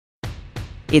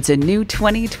It's a new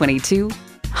 2022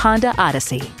 Honda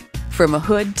Odyssey. From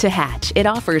hood to hatch, it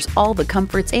offers all the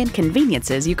comforts and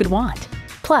conveniences you could want.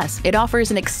 Plus, it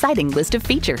offers an exciting list of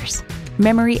features.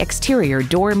 Memory exterior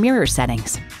door mirror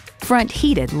settings, front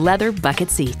heated leather bucket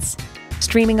seats,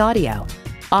 streaming audio,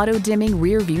 auto-dimming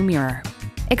rear view mirror,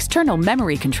 external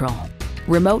memory control,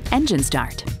 remote engine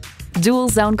start, dual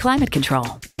zone climate control,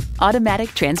 automatic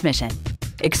transmission,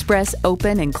 express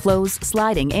open and close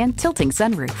sliding and tilting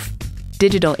sunroof,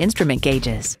 digital instrument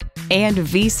gauges, and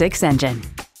V6 engine.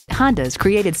 Honda's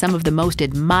created some of the most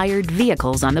admired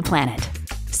vehicles on the planet.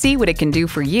 See what it can do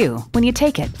for you when you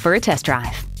take it for a test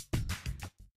drive.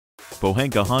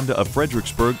 Pohanka Honda of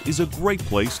Fredericksburg is a great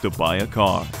place to buy a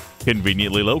car.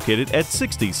 Conveniently located at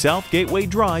 60 South Gateway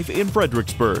Drive in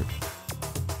Fredericksburg.